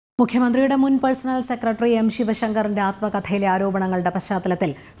മുഖ്യമന്ത്രിയുടെ മുൻ personal secretary M ശിവശങ്കറിന്റെ ആത്മകഥയിലെ ആരോപണങ്ങളുടെ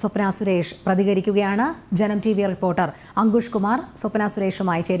പശ്ചാത്തലത്തിൽ സ്വപ്ന സുരേഷ് പ്രതികരിക്കുകയാണ്. ജനം ടിവി റിപ്പോർട്ടർ അങ്കുഷ് കുമാർ സ്വപ്ന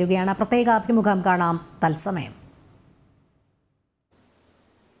സുരേഷുമായി ചേരുകയാണ്. പ്രത്യേക അഭിമുഖം കാണാം തത്സമയം.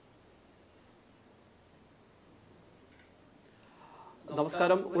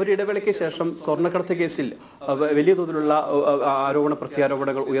 നമസ്കാരം. ഒരു ഇടവേളയ്ക്ക് ശേഷം സ്വർണ്ണക്കടത്ത് കേസിൽ വലിയ തോതിലുള്ള ആരോപണ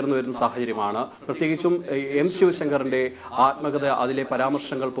പ്രത്യാരോപണങ്ങൾ ഉയർന്നു വരുന്ന സാഹചര്യമാണ്. പ്രത്യേകിച്ചും എം ശിവശങ്കറിന്റെ ആത്മകഥ, അതിലെ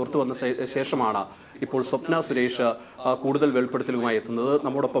പരാമർശങ്ങൾ പുറത്തു വന്ന ശേഷമാണ് ഇപ്പോൾ സ്വപ്ന സുരേഷ് കൂടുതൽ വെളിപ്പെടുത്തലുമായി എത്തുന്നത്.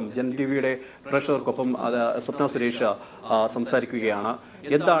 നമ്മോടൊപ്പം ജനം ടിവിയുടെ പ്രേക്ഷകർക്കൊപ്പം സ്വപ്ന സുരേഷ് സംസാരിക്കുകയാണ്.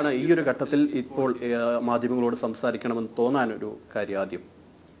 എന്താണ് ഈ ഒരു ഘട്ടത്തിൽ ഇപ്പോൾ മാധ്യമങ്ങളോട് സംസാരിക്കണമെന്ന് തോന്നാനൊരു കാര്യം? ആദ്യം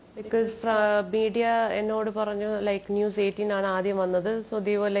because media എന്നോട് പറഞ്ഞു like news 18 ആണ് ആദ്യം വന്നത്. so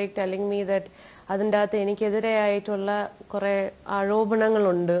they were like telling me that അതിൻ്റെ അകത്ത് എനിക്കെതിരെ ആയിട്ടുള്ള കുറെ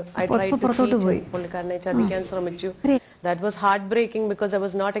ആരോപണങ്ങളുണ്ട്. I tried to cheat, പുള്ളിക്കാരനെ ചതിക്കാൻ ശ്രമിച്ചു. that was heartbreaking because I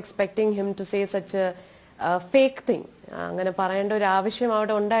was not expecting him to say such a fake thing. അങ്ങനെ പറയേണ്ട ഒരു ആവശ്യം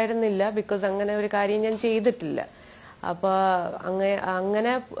അവിടെ ഉണ്ടായിരുന്നില്ല, because അങ്ങനെ ഒരു കാര്യം ഞാൻ ചെയ്തിട്ടില്ല. അപ്പോൾ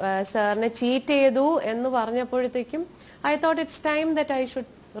അങ്ങനെ സാറിനെ ചീറ്റ് ചെയ്തു എന്ന് പറഞ്ഞപ്പോഴത്തേക്കും I thought it's time that I should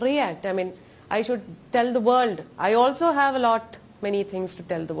react. I mean, I should tell the world. I also have a lot many things to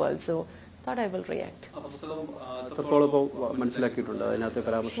tell the world, so thought I will react.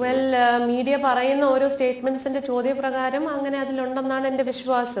 Well, media പറയുന്ന ഓരോ സ്റ്റേറ്റ്മെന്റ്സിന്റെ ചോദ്യപ്രകാരം അങ്ങനെ അതിലുണ്ടെന്നാണ് എൻ്റെ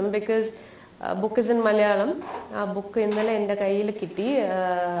വിശ്വാസം. because book is in Malayalam. ആ book ഇന്നലെ എൻ്റെ കയ്യിൽ കിട്ടി.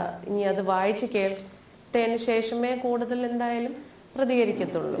 ഇനി അത് വായിച്ച് കേട്ടതിന് ശേഷമേ കൂടുതൽ എന്തായാലും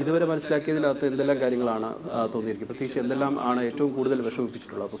പ്രതികരിക്കത്തുള്ളൂ. ഇതുവരെ മനസ്സിലാക്കിയതിനകത്ത് എന്തെല്ലാം കാര്യങ്ങളാണ് തോന്നിയിരിക്കുന്നത്? പ്രത്യേകിച്ച് എന്തെല്ലാം ആണ് ഏറ്റവും കൂടുതൽ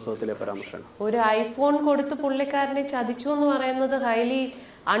വിഷമിപ്പിച്ചിട്ടുള്ള പുസ്തകത്തിലെ പരാമർശങ്ങൾ? ഒരു ഐഫോൺ കൊടുത്ത് പുള്ളിക്കാരനെ ചതിച്ചു എന്ന് പറയുന്നത് highly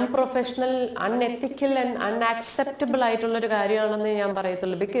unprofessional, unethical and unacceptable ആയിട്ടുള്ള ഒരു കാര്യമാണെന്ന് ഞാൻ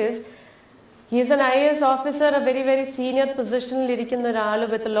പറയത്തുള്ളൂ. Because he is an IAS officer, a very very senior positionil ഇരിക്കുന്ന ഒരാൾ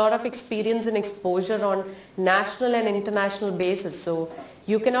with a lot of experience and exposure on national and international basis. So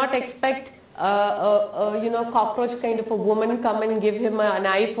you cannot expect cockroach kind of a woman come and give him an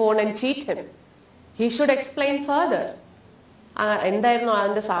iPhone and cheat him. He should explain further. എന്തായിരുന്നു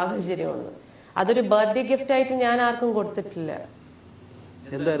അതിന്റെ സാഹചര്യം? അതൊരു birthday gift ആയിട്ട് ഞാൻ ആർക്കും കൊടുത്തിട്ടില്ല.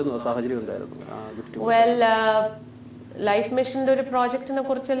 എന്തായിരുന്നു സാഹചര്യം? വെൽ, ലൈഫ് മിഷന്റെ ഒരു പ്രോജക്റ്റിനെ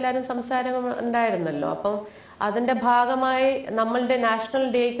കുറിച്ച് എല്ലാവരും സംസാരം ഉണ്ടായിരുന്നല്ലോ. അപ്പം അതിന്റെ ഭാഗമായി നമ്മളുടെ നാഷണൽ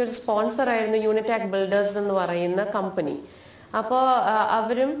ഡേക്ക് ഒരു സ്പോൺസർ ആയിരുന്നു യൂണിറ്റാക് ബിൽഡേഴ്സ് എന്ന് പറയുന്ന കമ്പനി. അപ്പോൾ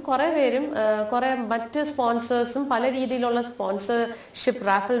അവരും കുറേ പേരും കുറേ മറ്റ് സ്പോൺസേഴ്സും പല രീതിയിലുള്ള സ്പോൺസർഷിപ്പ്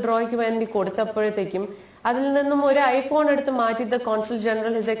റാഫൽ ഡ്രോയ്ക്ക് വേണ്ടി കൊടുത്തപ്പോഴത്തേക്കും അതിൽ നിന്നും ഒരു ഐഫോൺ എടുത്ത് മാറ്റി the consul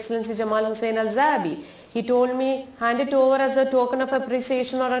general his excellency Jamal Hussain Al Sabi, he told me hand it over as a token of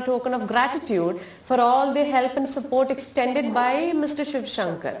appreciation or a token of gratitude for all the help and support extended by Mr. Shiv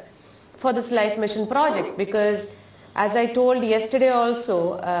Shankar for this life mission project. Because as I told yesterday also,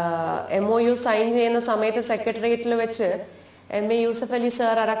 MOU sign ചെയ്യുന്ന സമയത്ത് സെക്രട്ടേറിയറ്റിൽ വെച്ച് MA Yusuf Ali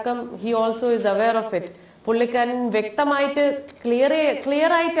sir അടക്കം he also is aware of it. പുള്ളിക്കാരൻ വ്യക്തമായിട്ട്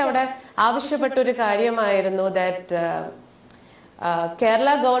clear ആയിട്ട് അവിടെ ആവശ്യപ്പെട്ട ഒരു കാര്യമായിരുന്നു ദാറ്റ് കേരള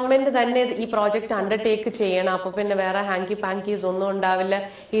ഗവൺമെന്റ് തന്നെ ഈ പ്രോജക്റ്റ് അണ്ടർടേക്ക് ചെയ്യണം. അപ്പൊ പിന്നെ വേറെ ഹാങ്കി പാങ്കീസ് ഒന്നും ഉണ്ടാവില്ല,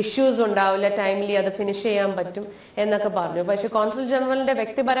 ഇഷ്യൂസ് ഉണ്ടാവില്ല, ടൈംലി അത് ഫിനിഷ് ചെയ്യാൻ പറ്റും എന്നൊക്കെ പറഞ്ഞു. പക്ഷെ കോൺസുൽ ജനറലിന്റെ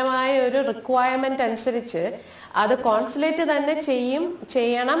വ്യക്തിപരമായ ഒരു റിക്വയർമെന്റ് അനുസരിച്ച് അത് കോൺസുലേറ്റ് തന്നെ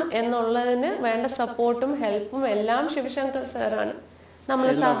ചെയ്യണം എന്നുള്ളതിന് വേണ്ട സപ്പോർട്ടും ഹെൽപ്പും എല്ലാം ശിവശങ്കർ സാറാണ്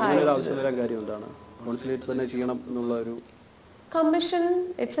നമ്മളെ സഹായിച്ചത്. Commission,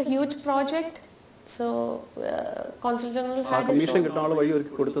 it's A huge project. So consul general had commission കിട്ടാനുള്ള വഴി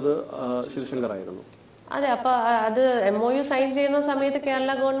ഒരുക്കി കൊടുത്തത് ശിവശങ്കർ ആയിരുന്നു. അതെ. അപ്പൊ അത് MOU സൈൻ ചെയ്യുന്ന സമയത്ത്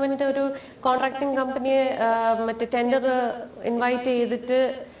കേരള ഗവൺമെന്റ് ഒരു കോൺട്രാക്ടിങ് കമ്പനിയെ മറ്റേ ടെൻഡർ ഇൻവൈറ്റ് ചെയ്തിട്ട്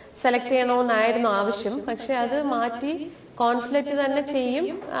സെലക്ട് ചെയ്യണമെന്നായിരുന്നു ആവശ്യം. പക്ഷെ അത് മാറ്റി കോൺസുലേറ്റ് തന്നെ ചെയ്യും,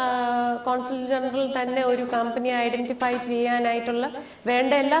 കോൺസുൽ ജനറൽ തന്നെ ഒരു കമ്പനി ഐഡന്റിഫൈ ചെയ്യാനായിട്ടുള്ള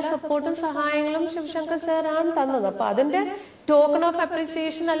വേണ്ട എല്ലാ സപ്പോർട്ടും സഹായങ്ങളും ശിവശങ്കർ സാറാണ് തന്നത്. അപ്പൊ അതിന്റെ ടോക്കൺ ഓഫ്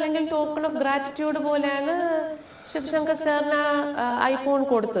അപ്രീസിയേഷൻ അല്ലെങ്കിൽ ടോക്കൺ ഓഫ് ഗ്രാറ്റിറ്റ്യൂഡ് പോലെയാണ് ശിവശങ്കർ സാറിന് ഐഫോൺ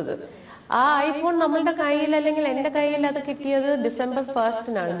കൊടുത്തത്. ആ ഐഫോൺ നമ്മളുടെ കയ്യിൽ അല്ലെങ്കിൽ എൻ്റെ കയ്യിൽ അത് കിട്ടിയത് December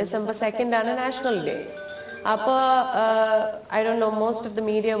 1 December 2 നാഷണൽ ഡേ. അപ്പോൾ I don't know, most of the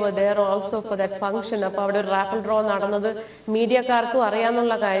media were there also for that function. അപ്പോൾ അവിടെ ഒരു റാഫൽ ഡ്രോ നടന്നത് മീഡിയക്കാർക്കും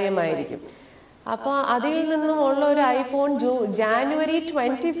അറിയാവുന്ന കാര്യമായിരിക്കും. അപ്പോൾ അതിൽ നിന്നും ഉള്ള ഒരു ഐഫോൺ January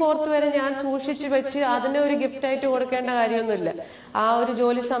 24 വരെ ഞാൻ സൂക്ഷിച്ചു വെച്ച് അതിനെ ഒരു ഗിഫ്റ്റ് ആയിട്ട് കൊടുക്കേണ്ട കാര്യമൊന്നുമില്ല. ആ ഒരു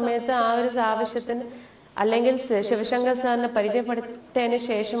ജോലി സമയത്ത് ആ ഒരു ആവശ്യത്തിന് അല്ലെങ്കിൽ ശിവശങ്കർ സാറിനെ പരിചയപ്പെടുത്തിയതിന്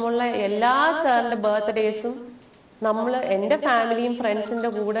ശേഷമുള്ള എല്ലാ സാറിന്റെ ബർത്ത്ഡേസും നമ്മൾ എൻ്റെ ഫാമിലിയും ഫ്രണ്ട്സിന്റെ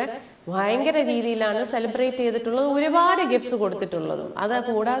കൂടെ ഭയങ്കര രീതിയിലാണ് സെലിബ്രേറ്റ് ചെയ്തിട്ടുള്ളത്. ഒരുപാട് ഗിഫ്റ്റ്സ് കൊടുത്തിട്ടുള്ളതും അത്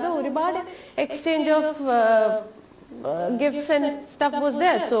കൂടാതെ ഒരുപാട് exchange of gifts and stuff was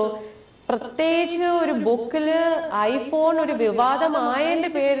there. So പ്രത്യേകിച്ച് ഒരു ബുക്കില് ഐഫോൺ ഒരു വിവാദമായതിന്റെ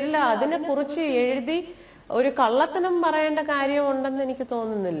പേരിൽ അതിനെ കുറിച്ച് എഴുതി ഒരു കള്ളത്തനം പറയേണ്ട കാര്യം ഉണ്ടെന്ന് എനിക്ക്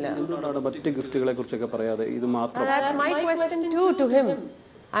തോന്നുന്നില്ല. മറ്റ് ഗിഫ്റ്റുകളെ കുറിച്ചൊക്കെ പറയാതെ ഇത് മാത്രം. That's my question too to him.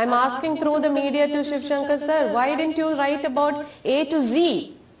 I'm asking through the media to Shiv Shankar sir, why didn't you write about A to Z,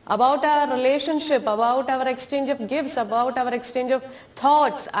 about our relationship, about our exchange of gifts, about our exchange of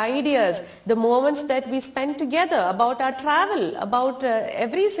thoughts, ideas, the moments that we spent together, about our travel, about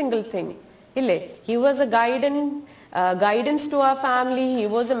every single thing. Ille, he was a guidance to our family, he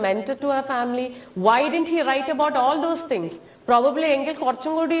was a mentor to our family. Why didn't he write about all those things? Probably എങ്കിൽ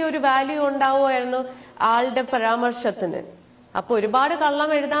കുറച്ചും കൂടി ഒരു value ഉണ്ടാവുമായിരുന്നു ആളുടെ പരാമർശത്തിന്. അപ്പോൾ ഒരുപാട് കള്ളം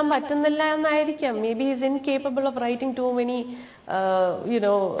എഴുതാൻ പറ്റുന്നില്ല എന്നായിരിക്കാം. May be is incapable of writing to many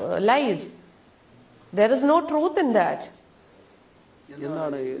lies. There is no truth in that.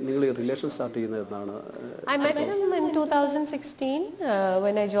 എന്താണ് നിങ്ങൾ relation start ചെയ്യുന്നതെന്നാണ്? I met him in 2016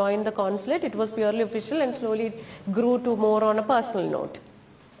 when I joined the consulate. It was purely official and slowly it grew to more on a personal note.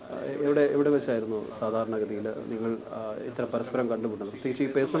 എവിടെ വെച്ചായിരുന്നു സാധാരണഗതിയിൽ നിങ്ങൾ ഇത്ര പരസ്പരം കണ്ടുമുട്ടുന്നത്? പ്രത്യേകിച്ച് ഈ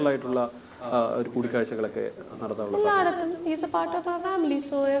പേഴ്സണൽ ആയിട്ടുള്ള ഒരു കൂടിക്കാഴ്ചകളൊക്കെ നടത്താറുള്ളത്? He's a part of our family,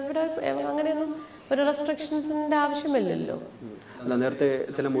 so അങ്ങനെയൊന്നും ഒരു റെസ്ട്രിക്ഷൻസിന്റെ ആവശ്യമില്ലല്ലോ. അല്ല, നേരത്തെ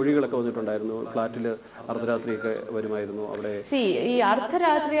ചില മൊഴികളൊക്കെ വന്നിട്ടുണ്ടായിരുന്നു, ഫ്ലാറ്റിൽ അർദ്ധരാത്രിയൊക്കെ വരുമായിരുന്നു അവിടെ. ഈ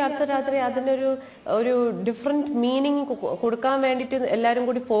അർദ്ധരാത്രി അതിനൊരു ഡിഫറെന്റ് മീനിങ് കൊടുക്കാൻ വേണ്ടിയിട്ട് എല്ലാവരും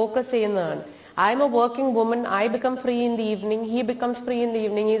കൂടി ഫോക്കസ് ചെയ്യുന്നതാണ്. I am a working woman, I become free in the evening, he becomes free in the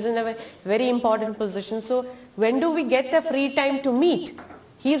evening, he is in a very important position. So when do we get a free time to meet?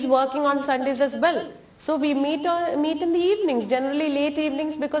 He is working on Sundays as well. So we meet in the evenings, generally late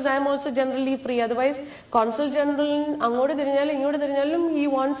evenings, because I am also generally free. Otherwise, Consul General angodu thirinjalum ingodu thirinjalum he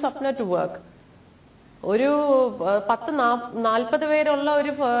wants Sapna to work. ഒരു 10-40 പേരുള്ള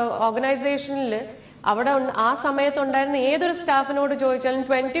ഒരു ഓർഗനൈസേഷനിൽ അവിടെ ആ സമയത്തുണ്ടായിരുന്ന ഏതൊരു സ്റ്റാഫിനോട് ചോദിച്ചാലും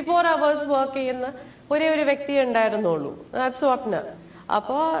 24 hours work ചെയ്യുന്ന ഒരേ ഒരു വ്യക്തി ഉണ്ടായിരുന്നുള്ളൂ. That's Swapna.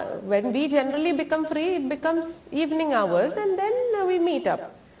 അപ്പോൾ when we generally become free, it becomes evening hours and then we meet up.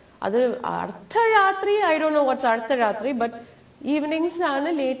 അത് അർദ്ധരാത്രി, I don't know what's അർദ്ധരാത്രി, but evenings ആണ്,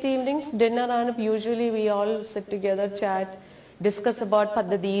 late evenings, dinner ആണ്. Usually we all sit together, chat, discuss about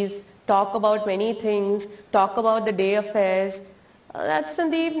paddhadis, talk about many things, talk about the day affairs. That's in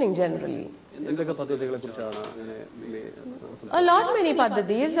the evening generally. A lot many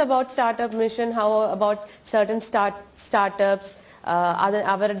paddhadis about startup mission, how about certain startups,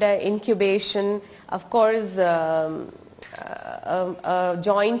 our incubation, of course,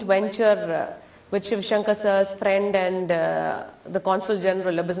 joint venture with Shiv Shankar sir's friend and the Consul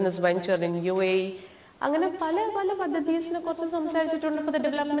General, a business venture in UAE. അങ്ങനെ പല പദ്ധതിസിനെ കുറിച്ച് സംസാരിച്ചിട്ടുണ്ട് for the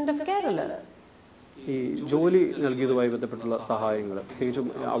development of Kerala. ഈ ജോലി നൽകിയതുമായി ബന്ധപ്പെട്ടുള്ള സഹായങ്ങൾ, പ്രത്യേകിച്ചും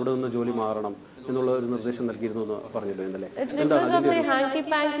അവിടെ നിന്ന് ജോലി മാറണം എന്നുള്ള ഒരു നിർദ്ദേശം നൽകിയിരുന്നു എന്ന് പറഞ്ഞിട്ടുണ്ടല്ലേ? It's because of the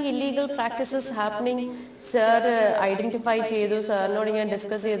hanky-panky illegal practices happening. Sir identify ചെയ്തു, സാറിനോട് ഞാൻ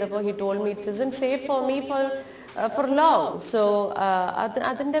ഡിസ്കസ് ചെയ്തപ്പോൾ he told me it isn't safe for me for long. So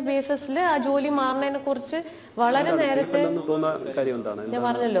അതിന്റെ ബേസിസിൽ ആ ജോലി മാറുന്നതിനെ കുറിച്ച് വളരെ നേരത്തെ ഞാൻ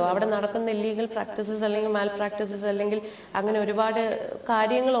പറഞ്ഞല്ലോ, അവിടെ നടക്കുന്ന ഇല്ലീഗൽ പ്രാക്ടീസസ് അല്ലെങ്കിൽ മാൽ പ്രാക്ടീസസ് അല്ലെങ്കിൽ അങ്ങനെ ഒരുപാട്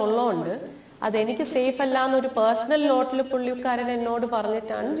കാര്യങ്ങൾ ഉള്ളതുകൊണ്ട് അതെനിക്ക് സേഫ് അല്ല എന്നൊരു പേഴ്സണൽ നോട്ടിൽ പുള്ളിക്കാരൻ എന്നോട്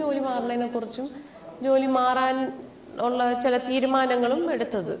പറഞ്ഞിട്ടാണ് ജോലി മാറുന്നതിനെ കുറിച്ചും ജോലി മാറാൻ ഉള്ള ചില തീരുമാനങ്ങളും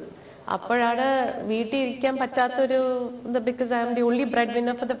എടുത്തത്. അപ്പോഴാണ് വീട്ടിൽ ഇരിക്കാൻ പറ്റാത്തൊരു, because I am the only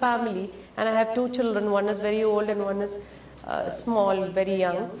breadwinner for the family and I have 2 children, one is very old and one is small, very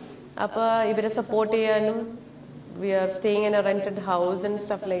young. അപ്പോൾ ഇവരെ സപ്പോർട്ട് ചെയ്യാനും we are staying in a rented house and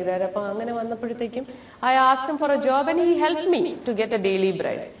stuff like that. അപ്പോൾ അങ്ങനെ വന്നപ്പോഴത്തേക്കും I asked him for a job and he helped me to get a daily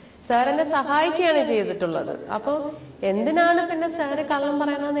bread. Sir എന്നെ സഹായിക്കുകയാണ് ചെയ്തിട്ടുള്ളത്. അപ്പോൾ എന്തിനാണ് പിന്നെ സാറ് കള്ളം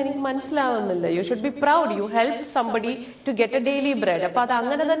പറയണമെന്ന് എനിക്ക് മനസ്സിലാവുന്നില്ല. You should be proud, you help somebody to get A daily bread. അപ്പൊ അത്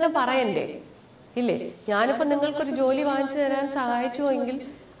അങ്ങനെ തന്നെ പറയണ്ടേ, ഇല്ലേ? ഞാനിപ്പോ നിങ്ങൾക്കൊരു ജോലി വാങ്ങിച്ചു തരാൻ സഹായിച്ചു എങ്കിൽ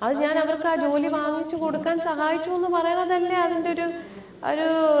അത് ഞാൻ അവർക്ക് ആ ജോലി വാങ്ങിച്ചു കൊടുക്കാൻ സഹായിച്ചു എന്ന് പറയണതല്ലേ അതിൻ്റെ ഒരു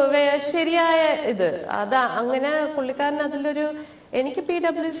ശരിയായ ഇത്. അതാ അങ്ങനെ പുള്ളിക്കാരൻ അതിലൊരു, എനിക്ക്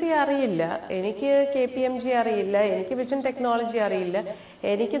PWC അറിയില്ല, എനിക്ക് KPMG അറിയില്ല, എനിക്ക് വിഷൻ ടെക്നോളജി അറിയില്ല,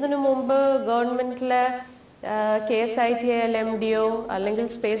 എനിക്കിതിനു മുമ്പ് ഗവൺമെന്റിലെ KSITL MDO അല്ലെങ്കിൽ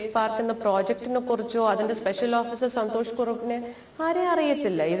സ്പേസ് പാർക്ക് എന്ന പ്രോജക്റ്റിനെ കുറിച്ചോ അതിന്റെ സ്പെഷ്യൽ ഓഫീസർ സന്തോഷ് കുറുപ്പിനെ ആരെയും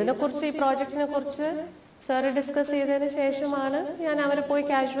അറിയത്തില്ല. ഇതിനെക്കുറിച്ച്, ഈ പ്രോജക്റ്റിനെ കുറിച്ച് സാറ് ഡിസ്കസ് ചെയ്തതിന് ശേഷമാണ് ഞാൻ അവരെ പോയി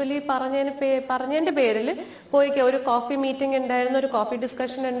കാഷ്വലി പറഞ്ഞതിന്റെ പേരിൽ പോയി ഒരു കോഫി മീറ്റിംഗ് ഉണ്ടായിരുന്നു, ഒരു കോഫി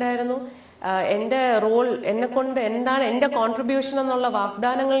ഡിസ്കഷൻ ഉണ്ടായിരുന്നു. എൻ്റെ റോൾ, എന്നെ കൊണ്ട് എന്താണ് എൻ്റെ കോൺട്രിബ്യൂഷൻ എന്നുള്ള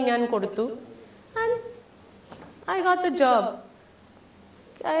വാഗ്ദാനങ്ങൾ ഞാൻ കൊടുത്തു. And I got the job.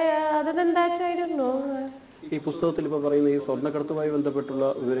 Other than that, I don't know. ഈ പുസ്തകത്തിൽ ഇപ്പോൾ പറയുന്ന ഈ സ്വർണ്ണക്കടത്തുമായി ബന്ധപ്പെട്ടുള്ള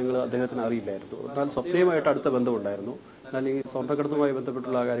വിവരങ്ങൾ അദ്ദേഹത്തിന് അറിയില്ലായിരുന്നു. എന്നാൽ സ്വപ്നയുമായിട്ട് അടുത്ത ബന്ധമുണ്ടായിരുന്നു. എന്നാൽ ഈ സ്വർണ്ണക്കടത്തുമായി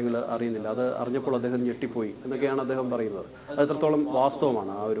ബന്ധപ്പെട്ടുള്ള കാര്യങ്ങൾ അറിയുന്നില്ല. അത് അറിഞ്ഞപ്പോൾ അദ്ദേഹം ഞെട്ടിപ്പോയി എന്നൊക്കെയാണ് അദ്ദേഹം പറയുന്നത്. അത് എത്രത്തോളം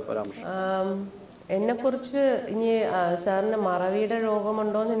വാസ്തവമാണ് ആ ഒരു പരാമർശം? എന്നെക്കുറിച്ച് ഇനി സാറിന് മറവിയുടെ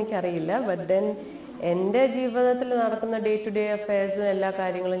രോഗമുണ്ടോയെന്ന് എനിക്കറിയില്ല. ബട്ട് ദെൻ എൻ്റെ ജീവിതത്തിൽ നടക്കുന്ന ഡേ ടു ഡേ അഫയേഴ്സും എല്ലാ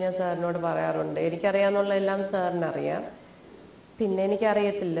കാര്യങ്ങളും ഞാൻ സാറിനോട് പറയാറുണ്ട്. എനിക്കറിയാമെന്നുള്ള എല്ലാം സാറിനറിയാം. പിന്നെ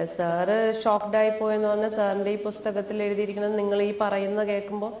എനിക്കറിയത്തില്ല, സാറ് ഷോക്ക്ഡായി പോയെന്ന് പറഞ്ഞാൽ സാറിൻ്റെ ഈ പുസ്തകത്തിൽ എഴുതിയിരിക്കുന്നത് നിങ്ങൾ ഈ പറയുന്നത്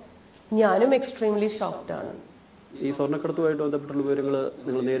കേൾക്കുമ്പോൾ ഞാനും എക്സ്ട്രീംലി ഷോക്ക്ഡാണ്. ഈ സ്വർണ്ണക്കടത്തുമായിട്ട് ബന്ധപ്പെട്ടുള്ള വിവരങ്ങൾ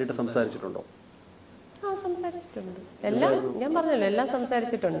നിങ്ങൾ നേരിട്ട് സംസാരിച്ചിട്ടുണ്ടോ? സംസാരിച്ചിട്ടുണ്ട്. എല്ലാം ഞാൻ പറഞ്ഞല്ലോ, എല്ലാം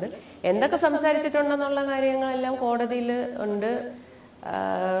സംസാരിച്ചിട്ടുണ്ട്. എന്തൊക്കെ സംസാരിച്ചിട്ടുണ്ടെന്നുള്ള കാര്യങ്ങളെല്ലാം കോടതിയിൽ ഉണ്ട്,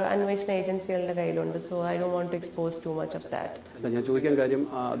 അന്വേഷണ ഏജൻസികളുടെ കയ്യിലുണ്ട്. So I don't want to expose too much of that. ഞാൻ ചോദിക്കാൻ കാര്യം,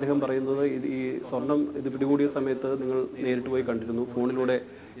 അദ്ദേഹം പറയുന്നത് ഈ സ്വർണം ഇത് പിടികൂടിയ സമയത്ത് നിങ്ങൾ നേരിട്ട് പോയി കണ്ടിരുന്നു, ഫോണിലൂടെ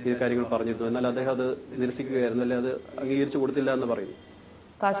ഈ കാര്യങ്ങൾ പറഞ്ഞിരുന്നു. എന്നാൽ അദ്ദേഹം അത് നിരസിക്കുകയായിരുന്നു, അല്ലെ അത് അംഗീകരിച്ചു കൊടുത്തില്ല എന്ന് പറയുന്നു.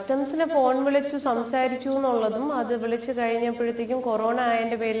 കസ്റ്റംസിനെ ഫോൺ വിളിച്ചു സംസാരിച്ചു എന്നുള്ളതും, അത് വിളിച്ചു കഴിഞ്ഞപ്പോഴത്തേക്കും കൊറോണ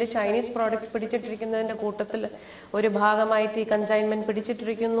ആയതിന്റെ പേരിൽ ചൈനീസ് പ്രോഡക്ട്സ് പിടിച്ചിട്ടിരിക്കുന്നതിന്റെ കൂട്ടത്തിൽ ഒരു ഭാഗമായിട്ട് ഈ കൺസൈൻമെന്റ്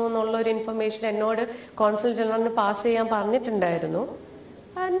പിടിച്ചിട്ടിരിക്കുന്നു എന്നുള്ള ഒരു ഇൻഫർമേഷൻ എന്നോട് കോൺസുൽ ജനറലിന് പാസ് ചെയ്യാൻ പറഞ്ഞിട്ടുണ്ടായിരുന്നു.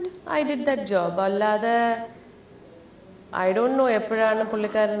 And I did that job. അല്ലാതെ ഐ ഡോണ്ട് നോ എപ്പോഴാണ്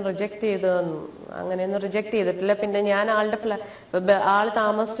പുള്ളിക്കാരൻ റിജക്ട് ചെയ്തതെന്ന്. അങ്ങനെയൊന്നും റിജക്ട് ചെയ്തിട്ടില്ല. പിന്നെ ഞാൻ ആൾ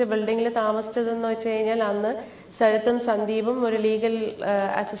താമസിച്ച ബിൽഡിങ്ങിൽ താമസിച്ചതെന്ന് വെച്ച് കഴിഞ്ഞാൽ അന്ന് സരിത്തും സന്ദീപും ഒരു ലീഗൽ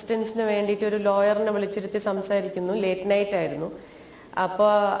അസിസ്റ്റൻസിന് വേണ്ടിയിട്ട് ഒരു ലോയറിനെ വിളിച്ചിരുത്തി സംസാരിക്കുന്നു. ലേറ്റ് നൈറ്റ് ആയിരുന്നു.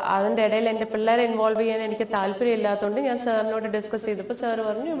 അപ്പോൾ അതിൻ്റെ ഇടയിൽ എൻ്റെ പിള്ളേരെ ഇൻവോൾവ് ചെയ്യാൻ എനിക്ക് താല്പര്യമില്ലാത്തതുകൊണ്ട് ഞാൻ സാറിനോട് ഡിസ്കസ് ചെയ്തപ്പോൾ സാറ്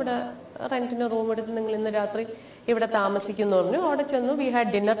പറഞ്ഞു ഇവിടെ റെന്റിന് റൂം എടുത്ത് നിങ്ങൾ ഇന്ന് രാത്രി ഇവിടെ താമസിക്കുന്നു പറഞ്ഞു. അവിടെ ചെന്നു. We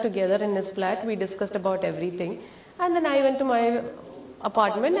had dinner together in his flat. We discussed about everything and then I went to my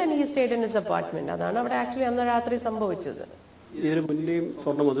apartment and he stayed in his apartment. അതാണ് അവിടെ ആക്ച്വലി അന്ന് രാത്രി സംഭവിച്ചത്. ഇതിന് മുന്നേയും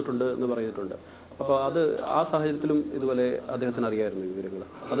സ്വർണം വന്നിട്ടുണ്ട് എന്ന് പറഞ്ഞിട്ടുണ്ട്. അപ്പോൾ അത് ആ സാഹചര്യത്തിലും ഇതുപോലെ അദ്ദേഹത്തിന് അറിയായിരുന്നു വിവരങ്ങൾ.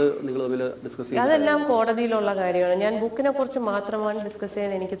 അത് നിങ്ങൾ തമ്മിൽ ഡിസ്കസ് ചെയ്തു? അതെല്ലാം കോടതിയിലുള്ള കാര്യമാണ്. ഞാൻ ബുക്കിനെ കുറിച്ച് മാത്രമാണ് ഡിസ്കസ്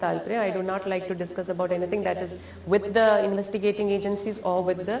ചെയ്യാൻ എനിക്ക് താല്പര്യം. I do not like to discuss about anything that is with the investigating agencies or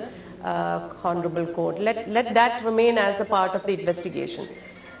with the honourable court. Let that remain as A part of the investigation.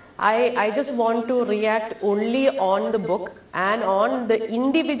 I just want to react only on the book and on the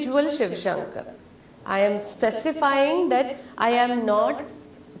individual Shiv Shankar. I am specifying that I am not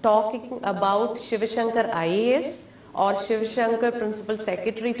talking about Shiv Shankar IAS or Shiv Shankar Principal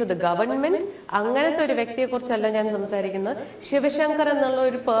Secretary to the government. അങ്ങനത്തെ ഒരു വ്യക്തിയെ കുറിച്ചല്ല ഞാൻ സംസാരിക്കുന്നത്. ശിവശങ്കർ എന്നുള്ള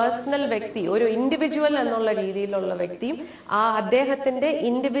ഒരു personal വ്യക്തി, ഒരു ഇൻഡിവിജ്വൽ എന്നുള്ള രീതിയിലുള്ള വ്യക്തിയും അദ്ദേഹത്തിന്റെ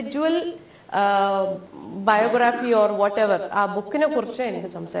individual biography or what ever ആ ബുക്കിനെ കുറിച്ച് എനിക്ക്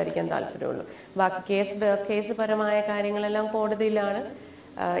സംസാരിക്കാൻ താല്പര്യമുള്ളൂ. ബാക്കി കേസ് പരമായ കാര്യങ്ങളെല്ലാം കോടതിയിലാണ്.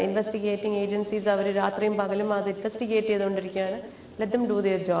 ഇൻവെസ്റ്റിഗേറ്റിംഗ് ഏജൻസീസ് അവർ രാത്രിയും പകലും അത് ഇൻവെസ്റ്റിഗേറ്റ് ചെയ്തുകൊണ്ടിരിക്കുകയാണ്. Let them do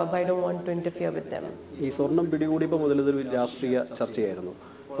their job. I don't want to interfere with them. ഈ സ്വർണം പിടികൂടിയപ്പോൾ മുതൽ ഇതൊരു രാഷ്ട്രീയ ചർച്ചയായിരുന്നു.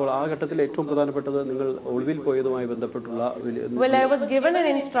 അപ്പോൾ ആ ഘട്ടത്തിൽ ഏറ്റവും പ്രധാനപ്പെട്ടത് നിങ്ങൾ ഒളിവിൽ പോയതുമായി ബന്ധപ്പെട്ടുള്ള Well, I was given an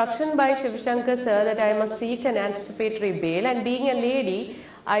instruction by Shiv Shankar sir that I must seek an anticipatory bail, and being a lady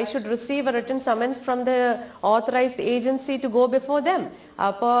I should receive a written summons from the authorized agency to go before them.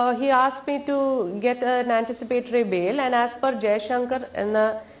 He asked me to get an anticipatory bail, and as per Jay Shankar and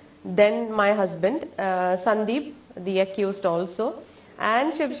then my husband Sandeep, the accused also, and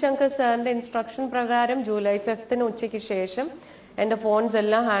Shiv Shankar sir's instruction prakaram July 5th ഉച്ചയ്ക്ക് ശേഷം എൻ്റെ phones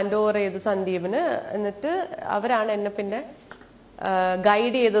എല്ലാം hand over ചെയ്തു സന്ദീപിന്. എന്നിട്ട് അവരാണ് എന്നെ പിന്നെ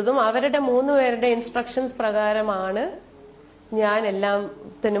guide ചെയ്തതും അവരുടെ 3 പേരുടെ ഇൻസ്ട്രക്ഷൻസ് പ്രകാരമാണ് ഞാൻ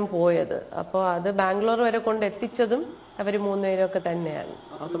എല്ലാത്തിനും പോയത്. അപ്പോൾ അത് ബാംഗ്ലൂർ വരെ കൊണ്ട് എത്തിച്ചതും അവർ 3 പേരൊക്കെ തന്നെയാണ്.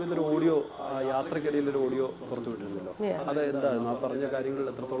 ആ സമയത്ത് ഒരു ഓഡിയോ, യാത്രക്കിടയിൽ ഒരു ഓഡിയോ പുറത്തുവിട്ടിരുന്നല്ലോ. അത് എന്തായിരുന്നു? ആ പറഞ്ഞ കാര്യങ്ങൾ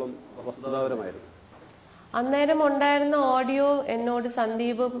എത്രത്തോളം വസ്തുതാപരമായിരുന്നു? അന്നേരം ഉണ്ടായിരുന്ന ഓഡിയോ എന്നോട്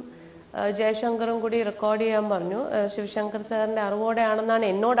സന്ദീപും ജയശങ്കറും കൂടി റെക്കോർഡ് ചെയ്യാൻ പറഞ്ഞു. ശിവശങ്കർ സാറിന്റെ അറിവോടെയാണെന്നാണ്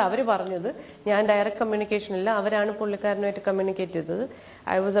എന്നോട് അവർ പറഞ്ഞത്. ഞാൻ ഡയറക്റ്റ് കമ്മ്യൂണിക്കേഷൻ ഇല്ല, അവരാണ് പുള്ളിക്കാരനുമായിട്ട് കമ്മ്യൂണിക്കേറ്റ് ചെയ്തത്.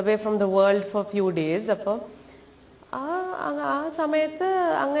 I was away from the world for few days. അപ്പോൾ ആ സമയത്ത്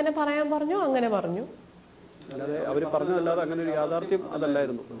അങ്ങനെ പറയാൻ പറഞ്ഞു, അങ്ങനെ പറഞ്ഞു. അവർ പറഞ്ഞതല്ലാതെ അങ്ങനെ ഒരു യാഥാർത്ഥ്യം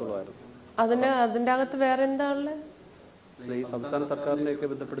അതല്ലായിരുന്നു. അതിന്റെ അകത്ത് വേറെ എന്താ ഉള്ളത്? ഈ സംസ്ഥാന സർക്കാരിനെയൊക്കെ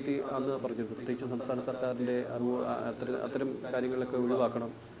ബന്ധപ്പെടുത്തി അന്ന് പറഞ്ഞു, പ്രത്യേകിച്ച് സംസ്ഥാന സർക്കാരിന്റെ അത്തരം കാര്യങ്ങളൊക്കെ ഒഴിവാക്കണം,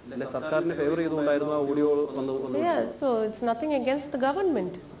 അല്ലെ സർക്കാരിനെ ഫേവർ ചെയ്തുകൊണ്ടായിരുന്നു ആ ഓഡിയോ വന്നു. So it's nothing against the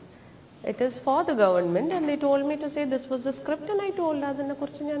government. It is for the government, and they told me to say this was the script, and I told അതിനെ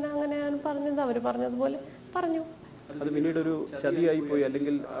കുറിച്ച് ഞാൻ അങ്ങനെയാണ് പറഞ്ഞത്. അവർ പറഞ്ഞതുപോലെ പറഞ്ഞു. അത് പിന്നീട് ഒരു ചതിയായി പോയി,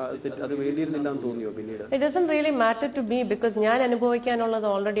 അല്ലെങ്കിൽ അത് വേണ്ടിയിരുന്നില്ല എന്ന് തോന്നിയോ പിന്നീട്? It doesn't really matter to me because ഞാൻ അനുഭവിക്കാനുള്ളത്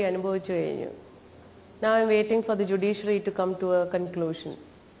ഓൾറെഡി അനുഭവിച്ചു കഴിഞ്ഞു. Now I'm waiting for the judiciary to come to a conclusion.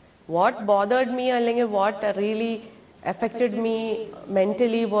 What bothered me, അല്ലെങ്കിൽ what really affected me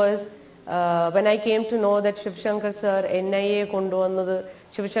mentally was when I came to know that Shiv Shankar sir NIA കൊണ്ടുവന്നത്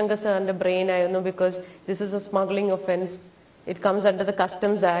Shiv Shankar sirന്റെ brain ആയിരുന്നു, because this is a smuggling offense, it comes under the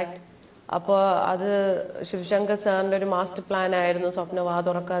Customs Act. അപ്പോൾ അത് ശിവശങ്കർ സാറിൻ്റെ ഒരു master plan ആയിരുന്നു സ്വപ്ന വാ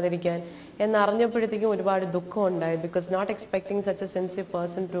തുറക്കാതിരിക്കാൻ എന്നറിഞ്ഞപ്പോഴത്തേക്കും ഒരുപാട് ദുഃഖം ഉണ്ടായി, because not expecting such A sensitive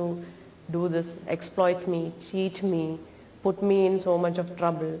person to do this, exploit me, cheat me, puttu me in so much of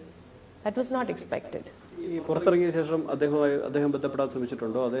trouble. That was not expected. ഈ പുറത്തിറങ്ങിയ ശേഷം അദ്ദേഹം ബന്ധപ്പെടാൻ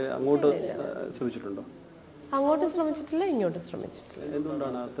ശ്രമിച്ചിട്ടുണ്ടോ? അതേ അങ്ങോട്ട് ശ്രമിച്ചിട്ടുണ്ടോ? അങ്ങോട്ട് ശ്രമിച്ചിട്ടില്ല, ഇങ്ങോട്ട് ശ്രമിച്ചിട്ടില്ല.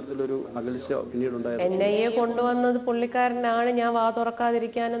 എന്തുകൊണ്ടാണ് അത്തരത്തിലൊരു അകൽച്ച പിന്നീടുണ്ടായത്? NIA കൊണ്ടുവന്നത് പുള്ളിക്കാരനാണ്, ഞാൻ വാ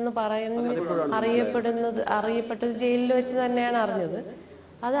തുറക്കാതിരിക്കാനെന്ന് അറിയപ്പെട്ടത് ജയിലിൽ വെച്ച് തന്നെയാണ് അറിഞ്ഞത്.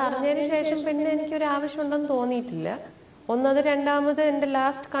 അത് അറിഞ്ഞതിന് ശേഷം പിന്നെ എനിക്കൊരു ആവശ്യമുണ്ടെന്ന് തോന്നിയിട്ടില്ല. ഒന്നത്. രണ്ടാമത് എൻ്റെ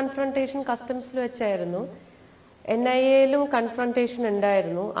ലാസ്റ്റ് കൺഫ്രണ്ടേഷൻ കസ്റ്റംസിൽ വെച്ചായിരുന്നു. NIAയിലും കൺഫ്രണ്ടേഷൻ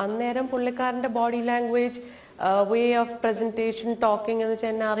ഉണ്ടായിരുന്നു. അന്നേരം പുള്ളിക്കാരൻ്റെ body language, way of presentation, talking എന്ന്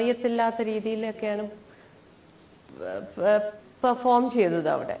വെച്ചാൽ എന്നെ അറിയത്തില്ലാത്ത രീതിയിലൊക്കെയാണ് പെർഫോം ചെയ്തത്.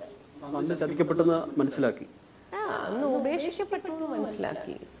 അവിടെ ചതിക്കപ്പെട്ടെന്ന് മനസ്സിലാക്കി, അന്ന് ഉപേക്ഷിക്കപ്പെട്ടു എന്ന്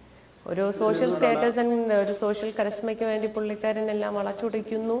മനസ്സിലാക്കി. ഒരു സോഷ്യൽ സ്റ്റാറ്റസ്, ഒരു സോഷ്യൽ കരസ്മയ്ക്ക് വേണ്ടി പുള്ളിക്കാരൻ എല്ലാം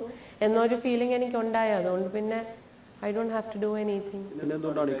വളച്ചൊടിക്കുന്നു എന്നൊരു ഫീലിംഗ് എനിക്ക് ഉണ്ടായി. അതുകൊണ്ട് പിന്നെ I don't have to do anything. പിന്നെ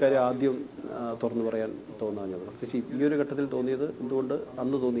എന്തുകൊണ്ടാണ് ഇക്കാര്യം ആദ്യം തുറന്നു പറയാൻ തോന്നാഞ്ഞത്? ചേച്ചി, ഈ ഒരു ഘട്ടത്തിൽ തോന്നിയത് എന്തുകൊണ്ട്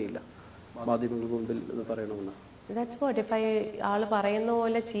അന്ന് തോന്നിയില്ല മാധ്യമങ്ങൾക്ക് മുമ്പിൽ എന്ന് പറയണമെന്ന്? ദാറ്റ്സ് വാട്ട്, ഇഫ് ആള് പറയുന്ന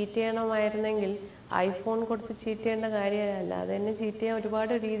പോലെ ചീറ്റ് ചെയ്യണമായിരുന്നെങ്കിൽ ഐഫോൺ കൊടുത്ത് ചീറ്റ് ചെയ്യേണ്ട കാര്യമല്ല. അതെന്നെ ചീറ്റ് ചെയ്യാൻ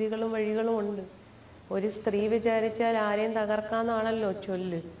ഒരുപാട് രീതികളും വഴികളും ഉണ്ട്. ഒരു സ്ത്രീ വിചാരിച്ചാൽ ആരെയും തകർക്കാന്നാണല്ലോ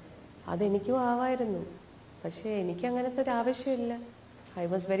ചൊല്ല്. അതെനിക്കും ആവായിരുന്നു, പക്ഷേ എനിക്ക് അങ്ങനത്തെ ഒരു ആവശ്യമില്ല. I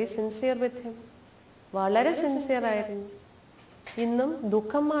was very sincere with him, വളരെ സിൻസിയർ ആയിരുന്നു. ഇന്നും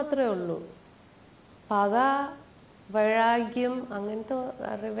ദുഃഖം മാത്രമേ ഉള്ളൂ. പക, വൈരാഗ്യം, അങ്ങനത്തെ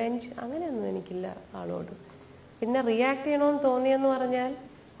റിവെഞ്ച് അങ്ങനെയൊന്നും എനിക്കില്ല ആളോട്. പിന്നെ റിയാക്ട് ചെയ്യണമെന്ന് തോന്നിയെന്ന് പറഞ്ഞാൽ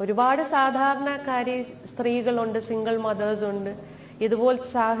ഒരുപാട് സാധാരണക്കാരി സ്ത്രീകളുണ്ട്, സിംഗിൾ മദേഴ്സ് ഉണ്ട്, ഇതുപോലത്തെ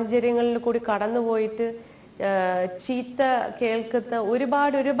സാഹചര്യങ്ങളിൽ കൂടി കടന്നുപോയിട്ട് ചീത്ത കേൾക്കുന്ന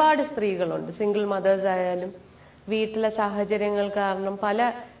ഒരുപാട് സ്ത്രീകളുണ്ട്. സിംഗിൾ മദേഴ്സ് ആയാലും വീട്ടിലെ സാഹചര്യങ്ങൾ കാരണം പല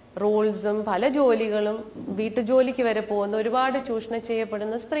റോൾസും പല ജോലികളും, വീട്ടുജോലിക്ക് വരെ പോകുന്ന ഒരുപാട് ചൂഷണം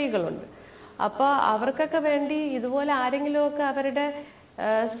ചെയ്യപ്പെടുന്ന സ്ത്രീകളുണ്ട്. അപ്പോൾ അവർക്കൊക്കെ വേണ്ടി ഇതുപോലെ ആരെങ്കിലുമൊക്കെ അവരുടെ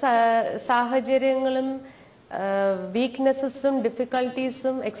സാഹചര്യങ്ങളും വീക്ക്നെസ്സും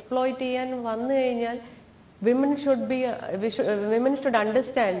ഡിഫിക്കൽട്ടീസും എക്സ്പ്ലോയിറ്റ് ചെയ്യാൻ വന്നു കഴിഞ്ഞാൽ women should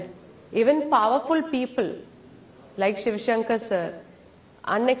understand, even powerful people like Shiv Shankar sir,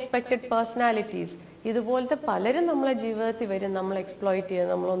 unexpected personalities, ഇതുപോലത്തെ പലരും നമ്മളെ ജീവിതത്തിൽ വരും, നമ്മൾ എക്സ്പ്ലോയിറ്റ് ചെയ്യാൻ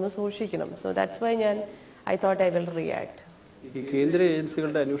നമ്മളൊന്ന് സൂക്ഷിക്കണം. So that's why I thought I will react. ഈ കേന്ദ്ര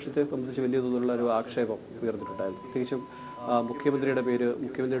ഏജൻസികളുടെ അന്വേഷണത്തെ സംബന്ധിച്ച് വലിയ തോതിലുള്ള ഒരു ആക്ഷേപം ഉയർന്നിട്ടുണ്ടായിരുന്നു. പ്രത്യേകിച്ചും മുഖ്യമന്ത്രിയുടെ പേര്,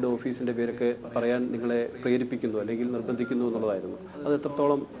 മുഖ്യമന്ത്രിയുടെ ഓഫീസിന്റെ പേരൊക്കെ പറയാൻ നിങ്ങളെ പ്രേരിപ്പിക്കുന്നു അല്ലെങ്കിൽ നിർബന്ധിക്കുന്നു എന്നുള്ളതായിരുന്നു. അത്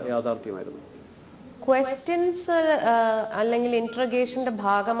എത്രത്തോളം യാഥാർത്ഥ്യമായിരുന്നു? ക്വസ്റ്റ്യൻസ് അല്ലെങ്കിൽ ഇൻട്രഗേഷന്റെ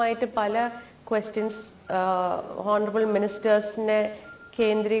ഭാഗമായിട്ട് പല ക്വസ്റ്റ്യൻസ് ഹോണറബിൾ മിനിസ്റ്റേഴ്സിനെ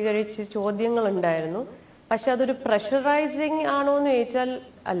കേന്ദ്രീകരിച്ച് ചോദ്യങ്ങൾ ഉണ്ടായിരുന്നു. പക്ഷെ അതൊരു പ്രഷറൈസിങ് ആണോ എന്ന് ചോദിച്ചാൽ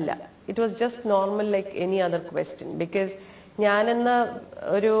അല്ല. It was just normal like any other question. Because ഞാനെന്ന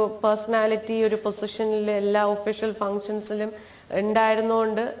ഒരു പേഴ്സണാലിറ്റി, ഒരു പൊസിഷനിൽ എല്ലാ ഒഫീഷ്യൽ ഫങ്ഷൻസിലും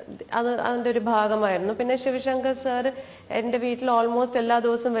ഉണ്ടായിരുന്നുകൊണ്ട് അതിൻ്റെ ഒരു ഭാഗമായിരുന്നു. പിന്നെ ശിവശങ്കർ സാർ എൻ്റെ വീട്ടിൽ ഓൾമോസ്റ്റ് എല്ലാ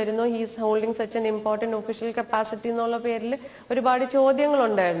ദിവസവും വരുന്നു. He's holding such an important official capacity എന്നുള്ള പേരിൽ ഒരുപാട്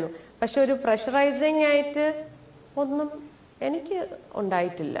ചോദ്യങ്ങളുണ്ടായിരുന്നു. പക്ഷെ ഒരു പ്രഷറൈസിങ് ആയിട്ട് ഒന്നും എനിക്ക്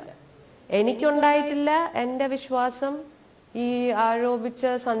ഉണ്ടായിട്ടില്ല. എൻ്റെ വിശ്വാസം ഈ ആരോപിച്ച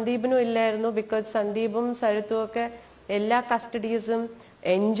സന്ദീപിനും ഇല്ലായിരുന്നു. ബിക്കോസ് സന്ദീപും സരിത്തും ഒക്കെ എല്ലാ കസ്റ്റഡീസും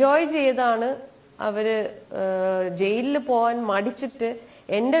എൻജോയ് ചെയ്താണ് അവര് ജയിലിൽ പോകാൻ മടിച്ചിട്ട്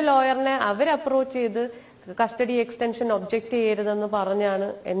എൻ്റെ ലോയറിനെ അവർ അപ്രോച്ച് ചെയ്ത് കസ്റ്റഡി എക്സ്റ്റൻഷൻ ഒബ്ജക്റ്റ് ചെയ്യരുതെന്ന് പറഞ്ഞാണ്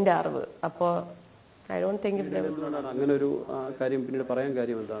എൻ്റെ അറിവ്. അപ്പോൾ ഐ ഡോണ്ട് തിങ്ക് അങ്ങനെ ഒരു കാര്യം പിന്നീട് പറയാൻ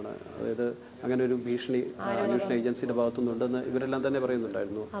കാര്യം എന്താണ്? അതായത് അങ്ങനെ ഒരു ഭീഷണി അന്വേഷണ ഏജൻസിയുടെ ഭാഗത്തുനിന്നുണ്ടെന്ന് ഇവരെല്ലാം തന്നെ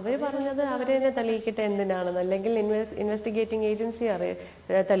പറയുന്നുണ്ടായിരുന്നു. അവർ പറഞ്ഞത് അവരെ തന്നെ തെളിയിക്കട്ടെ എന്തിനാണെന്ന്, അല്ലെങ്കിൽ ഇൻവെസ്റ്റിഗേറ്റിംഗ് ഏജൻസി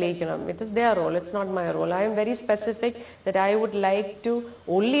തെളിയിക്കണം. It is their role, it's not my role. I am very specific that I would like to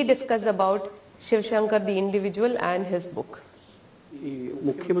only discuss about Shiv Shankar the individual and his book. ഈ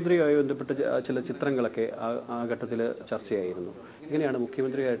മുഖ്യമന്ത്രിയുമായി ബന്ധപ്പെട്ട ചില ചിത്രങ്ങളൊക്കെ ആ ഘട്ടത്തിൽ ചർച്ചയായിരുന്നു. എങ്ങനെയാണ്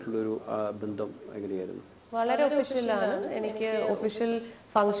മുഖ്യമന്ത്രിയായിട്ടുള്ളൊരു ബന്ധം എങ്ങനെയായിരുന്നു? വളരെ ഒഫീഷ്യലാണ്. എനിക്ക് official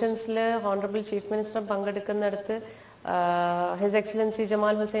ഫംഗ്ഷൻസിൽ honourable chief minister പങ്കെടുക്കുന്നിടത്ത് his excellency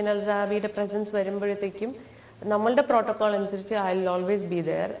Jamal Hussain അൽ സഹാബിയുടെ പ്രസൻസ് വരുമ്പോഴത്തേക്കും നമ്മളുടെ പ്രോട്ടോകോൾ അനുസരിച്ച് I will always be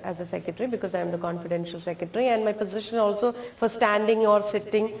there as A secretary, because I M the confidential secretary and my position also for standing or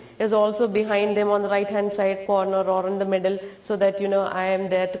sitting is also behind them on the right hand side corner or in the middle, so that I am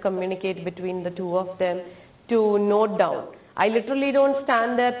there to communicate between the two of them, to note down. I literally don't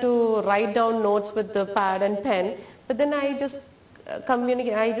stand there to write down notes with the pad and pen, but then I just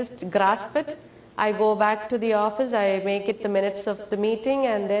communicate, I just grasp it. I go back to the office, I make it the minutes of the meeting,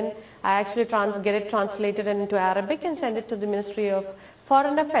 and then I actually get it translated into Arabic and send it to the Ministry of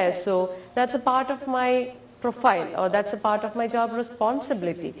Foreign Affairs. So that's a part of my profile, or that's a part of my job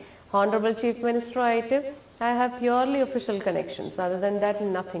responsibility. Honorable Chief Minister, I have purely official connections. Other than that,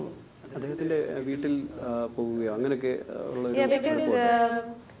 nothing. Yeah, because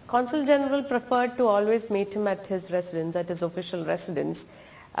Consul General preferred to always meet him at his residence, at his official residence,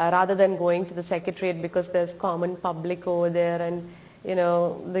 rather than going to the Secretariat, because there's common public over there, and you know,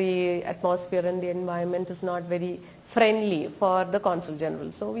 the atmosphere and the environment is not very friendly for the Consul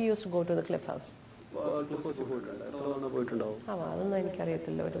General. So we used to go to the Cliff House. അതൊന്നും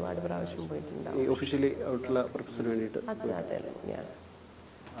എനിക്കറിയത്തില്ല, ഒരുപാട് പ്രാവശ്യം പോയിട്ടുണ്ടാവും.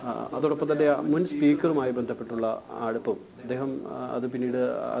 അതോടൊപ്പം തന്നെ മുൻ സ്പീക്കറുമായി ബന്ധപ്പെട്ടുള്ള അടുപ്പം, അദ്ദേഹം അത് പിന്നീട്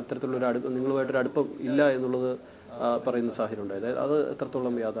അത്തരത്തിലുള്ള നിങ്ങളുമായിട്ടൊരു അടുപ്പം ഇല്ല എന്നുള്ളത് പറയുന്ന സാഹചര്യം ഉണ്ടായത്, അത്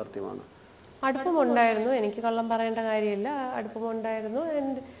എത്രത്തോളം യാഥാർത്ഥ്യമാണ്? അടുപ്പമുണ്ടായിരുന്നു, എനിക്ക് കള്ളം പറയേണ്ട കാര്യമില്ല, അടുപ്പമുണ്ടായിരുന്നു.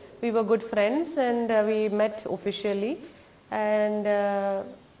 And we were good friends and we met officially and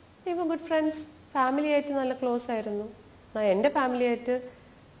we were good friends. Family ആയിട്ട് നല്ല ക്ലോസ് ആയിരുന്നു. എൻ്റെ ഫാമിലി ആയിട്ട്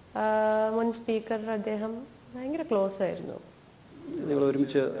മുൻ സ്പീക്കർ അദ്ദേഹം ഭയങ്കര ക്ലോസ് ആയിരുന്നു. നിങ്ങൾ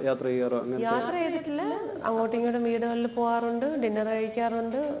ഒരുമിച്ച് യാത്ര ചെയ്യാറോ? യാത്ര ചെയ്തിട്ടില്ല, അങ്ങോട്ടും ഇങ്ങോട്ടും വീടുകളിൽ പോകാറുണ്ട്, ഡിന്നർ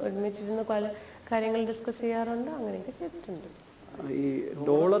കഴിക്കാറുണ്ട്, ഒരുമിച്ചിരുന്ന് പല കാര്യങ്ങൾ ഡിസ്കസ് ചെയ്യാറുണ്ട്, അങ്ങനെയൊക്കെ ചെയ്തിട്ടുണ്ട്. ഈ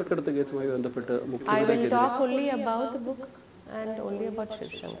ഡോളർ കടത്ത് കേസുമായി ബന്ധപ്പെട്ട് I will talk only about the book and only about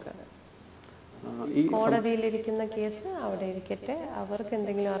Sivasankar. കോടതിയിലിരിക്കുന്ന case അവിടെ ഇരിക്കട്ടെ, അവർക്ക്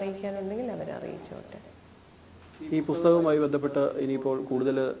എന്തെങ്കിലും അറിയിക്കാനുണ്ടെങ്കിൽ അവരെ അറിയിച്ചോട്ടെ. ഈ പുസ്തകവുമായി ബന്ധപ്പെട്ട് ഇനിയിപ്പോൾ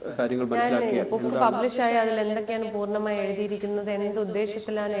കൂടുതൽ കാര്യങ്ങൾ മനസ്സിലാക്കിയ ബുക്ക് പബ്ലിഷായി അതിൽ എന്തൊക്കെയാണ് പൂർണ്ണമായി എഴുതിയിരിക്കുന്നത്, എന്ത്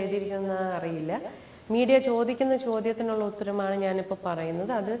ഉദ്ദേശത്തിലാണ് എഴുതിയിരിക്കുന്നത് അറിയില്ല. മീഡിയ ചോദിക്കുന്ന ചോദ്യത്തിനുള്ള ഉത്തരമാണ് ഞാനിപ്പോൾ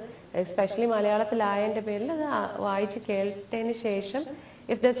പറയുന്നത്. അത് എസ്പെഷ്യലി മലയാളത്തിലായതിൻ്റെ പേരിൽ അത് വായിച്ച് കേട്ടതിന് ശേഷം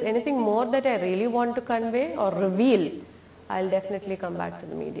if there's anything more that I really want to convey or reveal, I'll definitely come back to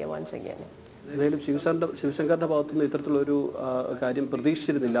the media once again. എന്തായാലും ശിവശങ്കറിന്റെ ഭാഗത്തുനിന്ന് ഇത്തരത്തിലൊരു കാര്യം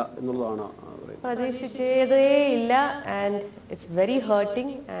പ്രതീക്ഷിച്ചിരുന്നില്ല എന്നുള്ളതാണ്. പ്രതീക്ഷിച്ചതേ ഇല്ല. And it's very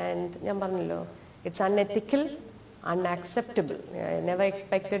hurting and ഞാൻ പറഞ്ഞല്ലോ, it's unethical, unacceptable. I never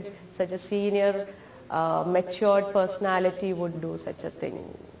expected such a senior, matured personality would do such a thing.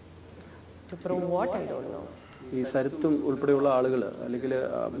 To prove what, I don't know. ഈ സരിത്തും ഉൾപ്പെടെയുള്ള ആളുകൾ അല്ലെങ്കിൽ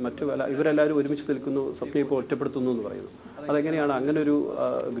മറ്റു ഇവരെല്ലാവരും ഒരുമിച്ച് നിൽക്കുന്നു, സ്വപ്നയെ ഇപ്പോൾ ഒറ്റപ്പെടുത്തുന്നു എന്ന് പറയുന്നു. അതെങ്ങനെയാണ് അങ്ങനെ ഒരു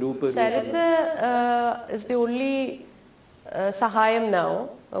group? Sarith is the only സഹായം now,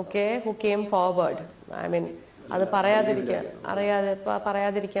 okay, who came forward. I mean, അത്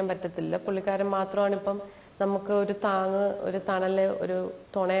പറയാതിരിക്കാൻ പറ്റത്തില്ല. പുള്ളിക്കാരൻ മാത്രമാണ് ഇപ്പം നമുക്ക് ഒരു താങ്ങ്, ഒരു തണല്, ഒരു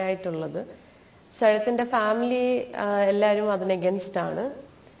തുണയായിട്ടുള്ളത്. സരിത്തിന്റെ ഫാമിലി എല്ലാവരും അതിന് അഗൻസ്റ്റ് ആണ്.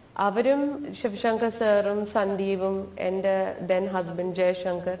 അവരും ശിവശങ്കർ സാറും സന്ദീപും എൻ്റെ ദെൻ ഹസ്ബൻഡ്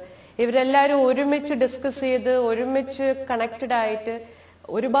ജയശങ്കർ, ഇവരെല്ലാവരും ഒരുമിച്ച് ഡിസ്കസ് ചെയ്ത് ഒരുമിച്ച് കണക്റ്റഡ് ആയിട്ട്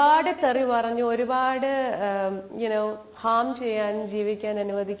ഒരുപാട് തെറി പറഞ്ഞു, ഒരുപാട് യുനോ ഹാം ചെയ്യാൻ, ജീവിക്കാൻ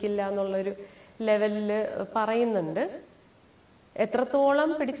അനുവദിക്കില്ല എന്നുള്ളൊരു ലെവലിൽ പറയുന്നുണ്ട്. എത്രത്തോളം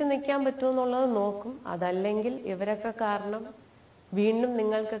പിടിച്ചു നിൽക്കാൻ പറ്റുമെന്നുള്ളത് നോക്കും. അതല്ലെങ്കിൽ ഇവരൊക്കെ കാരണം വീണ്ടും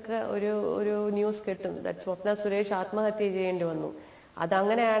നിങ്ങൾക്കൊക്കെ ഒരു ന്യൂസ് കിട്ടും, ദാറ്റ് സ്വപ്ന സുരേഷ് ആത്മഹത്യ ചെയ്യേണ്ടി വന്നു.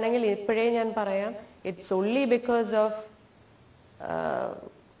 അതങ്ങനെയാണെങ്കിൽ ഇപ്പോഴേ ഞാൻ പറയാം, it's only because of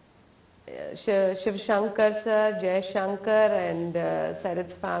Shivshankar sir, Jayashankar and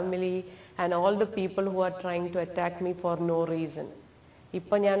Sarit's family and all the people who are trying to attack me for no reason.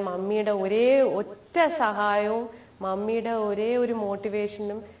 ഇപ്പം ഞാൻ മമ്മിയുടെ ഒറ്റ സഹായവും മമ്മിയുടെ ഒരു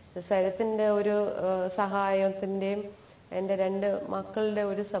മോട്ടിവേഷനും സരിത്തിൻ്റെ ഒരു സഹായത്തിൻ്റെയും എൻ്റെ 2 മക്കളുടെ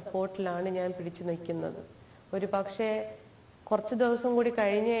ഒരു സപ്പോർട്ടിലാണ് ഞാൻ പിടിച്ചു നിൽക്കുന്നത്. ഒരു പക്ഷേ കുറച്ച് ദിവസം കൂടി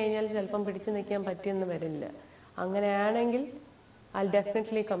കഴിഞ്ഞു കഴിഞ്ഞാൽ ചിലപ്പം പിടിച്ചു നിൽക്കാൻ പറ്റിയെന്ന് വരില്ല. അങ്ങനെയാണെങ്കിൽ I'll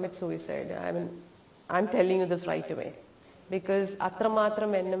definitely commit suicide. I mean, I'm telling you this right away. Because അത്രമാത്രം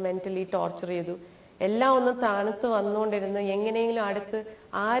എന്നെ മെൻ്റലി ടോർച്ചർ ചെയ്തു. എല്ലാം ഒന്ന് തണുത്ത് വന്നുകൊണ്ടിരുന്ന് എങ്ങനെയെങ്കിലും അടുത്ത്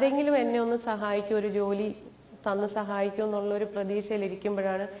ആരെങ്കിലും എന്നെ ഒന്ന് സഹായിക്കും, ഒരു ജോലി തന്ന് സഹായിക്കും എന്നുള്ളൊരു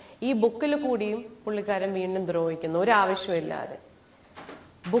പ്രതീക്ഷയിലിരിക്കുമ്പോഴാണ് ഈ ബുക്കിൽ കൂടിയും പുള്ളിക്കാരൻ വീണ്ടും ദ്രോഹിക്കുന്നു, ഒരാവശ്യമില്ലാതെ.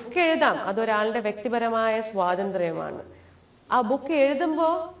 ബുക്ക് എഴുതാം, അതൊരാളുടെ വ്യക്തിപരമായ സ്വാതന്ത്ര്യമാണ്. ആ ബുക്ക്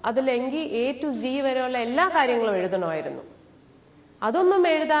എഴുതുമ്പോൾ അതിലെങ്കിൽ A to Z വരെയുള്ള എല്ലാ കാര്യങ്ങളും എഴുതണമായിരുന്നു. അതൊന്നും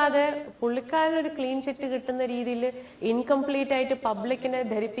എഴുതാതെ പുള്ളിക്കാരനൊരു ക്ലീൻ ചിറ്റ് കിട്ടുന്ന രീതിയിൽ ഇൻകംപ്ലീറ്റ് ആയിട്ട് പബ്ലിക്കിനെ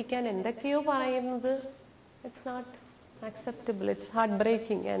ധരിപ്പിക്കാൻ എന്തൊക്കെയോ പറയുന്നത്, it's not acceptable, it's heart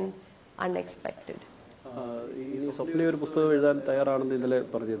breaking and unexpected. സ്വപ്ന ഒരു പുസ്തകം എഴുതാൻ തയ്യാറാണെന്ന് ഇന്നലെ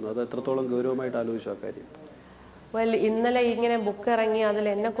പറഞ്ഞിരുന്നു, അത് എത്രത്തോളം ഗൗരവമായിട്ട് ആലോചിച്ചു ആ കാര്യം? വെൽ, ഇന്നലെ ഇങ്ങനെ ബുക്ക് ഇറങ്ങി അതിൽ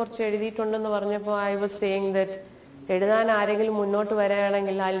എന്നെ കുറിച്ച് എഴുതിയിട്ടുണ്ടെന്ന് പറഞ്ഞപ്പോൾ ഐ വാസ് സേയിങ് ദാറ്റ് എഴുതാൻ ആരെങ്കിലും മുന്നോട്ട്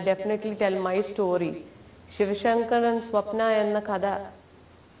വരികയാണെങ്കിൽ I will definitely tell my story. Sivasankaran സ്വപ്ന എന്ന കഥ,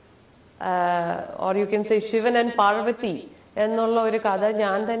 or you can say Shivan and Parvathi എന്നുള്ള ഒരു കഥ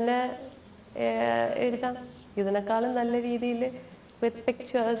ഞാൻ തന്നെ എഴുതാം. ഇതിനേക്കാളും നല്ല രീതിയിൽ വിത്ത്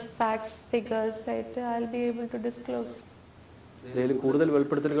പിക്ചേഴ്സ്, ഫാക്ട്സ്, ഫിഗേഴ്സ് ആയിട്ട് I will be able to disclose. എന്തായാലും കൂടുതൽ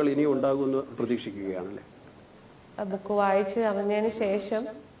വെളിപ്പെടുത്തലുകൾ ഇനിയും ഉണ്ടാകുമെന്ന് പ്രതീക്ഷിക്കുകയാണല്ലേ? ബുക്ക് വായിച്ച് അറിഞ്ഞതിന് ശേഷം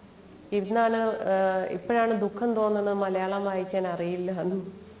ഇപ്പോഴാണ് ദുഃഖം തോന്നുന്നത് മലയാളം വായിക്കാൻ അറിയില്ല എന്ന്.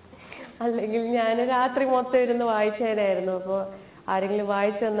 അല്ലെങ്കിൽ ഞാൻ രാത്രി മൊത്തം ഇരുന്ന് വായിച്ചതിനായിരുന്നു. അപ്പോൾ ആരെങ്കിലും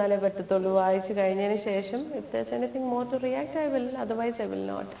വായിച്ചു തന്നാലേ പറ്റത്തുള്ളൂ. വായിച്ചു കഴിഞ്ഞതിന് ശേഷം if there's anything more to react I will, otherwise I will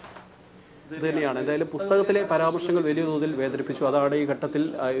not. ഇത് തന്നെയാണ്. എന്തായാലും പുസ്തകത്തിലെ പരാമർശങ്ങൾ വലിയ തോതിൽ വേദനിപ്പിച്ചു. അതാണ് ഈ ഘട്ടത്തിൽ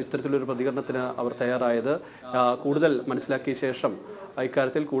ഇത്തരത്തിലൊരു പ്രതികരണത്തിന് അവർ തയ്യാറായത്. കൂടുതൽ മനസ്സിലാക്കിയ ശേഷം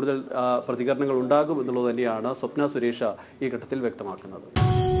ഇക്കാര്യത്തിൽ കൂടുതൽ പ്രതികരണങ്ങൾ ഉണ്ടാകും എന്നുള്ളത് തന്നെയാണ് സ്വപ്ന സുരേഷ് ഈ ഘട്ടത്തിൽ വ്യക്തമാക്കുന്നത്.